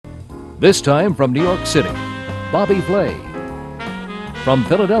This time from New York City, Bobby Flay. From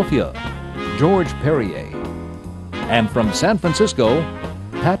Philadelphia, George Perrier. And from San Francisco,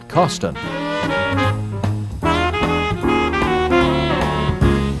 Pat Costin.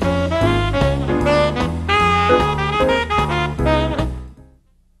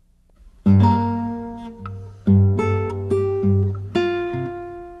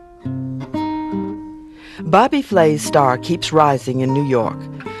 Bobby Flay's star keeps rising in New York.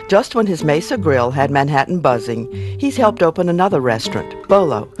 Just when his Mesa Grill had Manhattan buzzing, he's helped open another restaurant,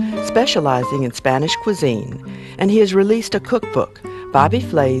 Bolo, specializing in Spanish cuisine. And he has released a cookbook, Bobby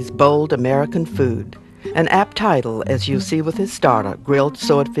Flay's Bold American Food, an apt title, as you'll see with his starter, grilled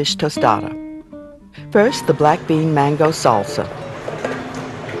swordfish tostada. First, the black bean mango salsa.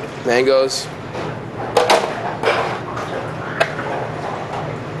 Mangoes.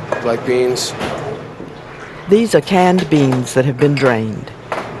 Black beans. These are canned beans that have been drained.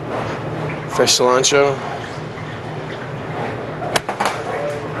 Fresh cilantro.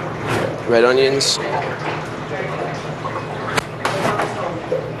 Red onions.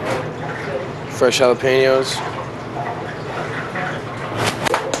 Fresh jalapenos.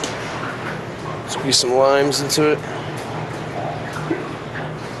 Squeeze some limes into it.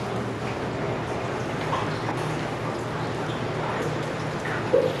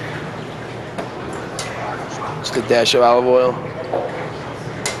 Just a dash of olive oil.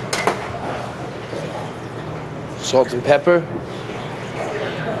 Salt and pepper.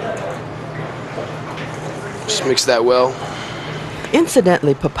 Just mix that well.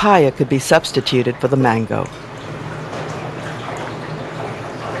 Incidentally, papaya could be substituted for the mango.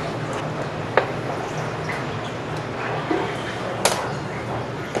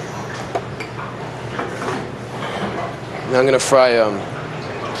 Now I'm gonna fry a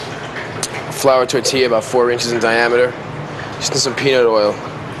flour tortilla about 4 inches in diameter, just in some peanut oil.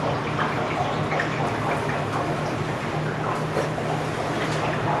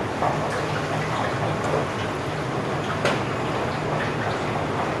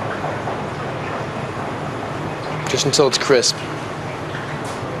 Just until it's crisp.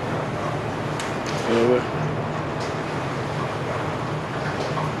 Over.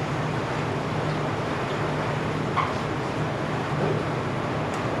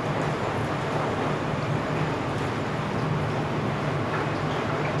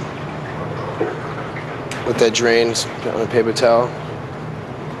 Let that drain on a paper towel.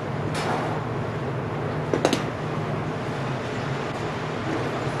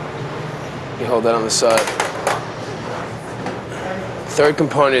 You hold that on the side. Third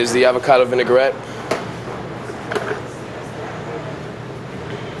component is the avocado vinaigrette.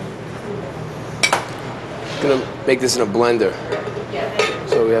 I'm gonna make this in a blender.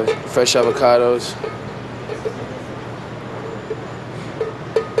 So we have fresh avocados.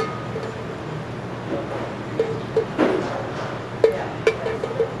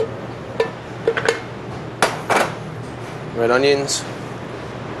 Red onions.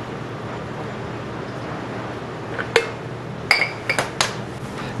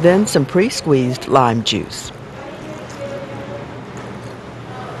 Then some pre-squeezed lime juice.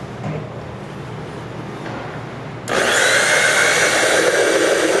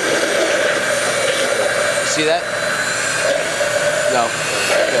 See that? No.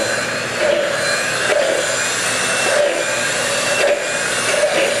 Okay.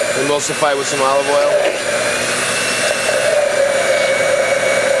 Emulsify with some olive oil.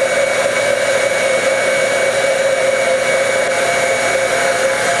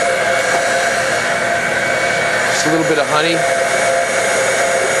 Just a little bit of honey.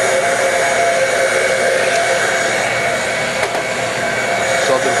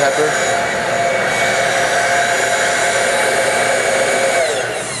 Salt and pepper.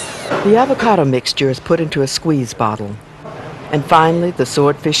 The avocado mixture is put into a squeeze bottle. And finally, the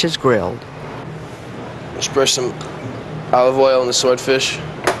swordfish is grilled. Just brush some olive oil on the swordfish.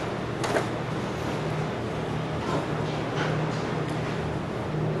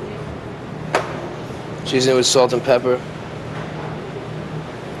 Season it with salt and pepper.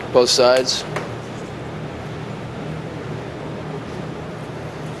 Both sides.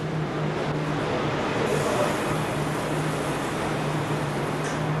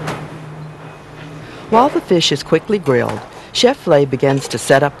 While the fish is quickly grilled, Chef Flay begins to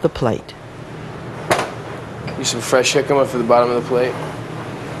set up the plate. Use some fresh jicama for the bottom of the plate.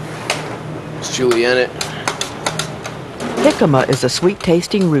 Just julienne it. Jicama is a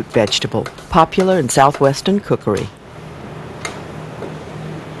sweet-tasting root vegetable, popular in southwestern cookery.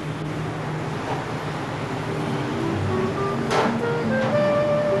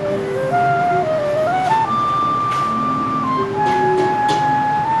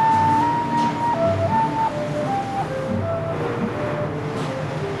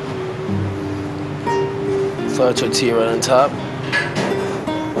 Flour tortilla right on top.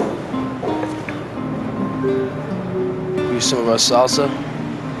 Use some of our salsa.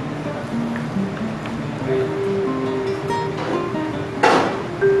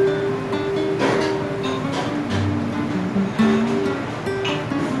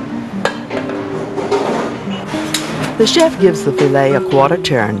 The chef gives the filet a quarter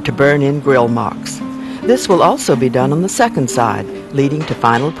turn to burn in grill marks. This will also be done on the second side, leading to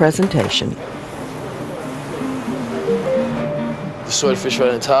final presentation. The swordfish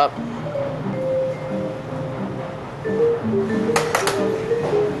right on top.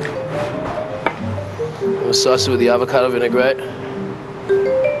 We'll sauce it with the avocado vinaigrette.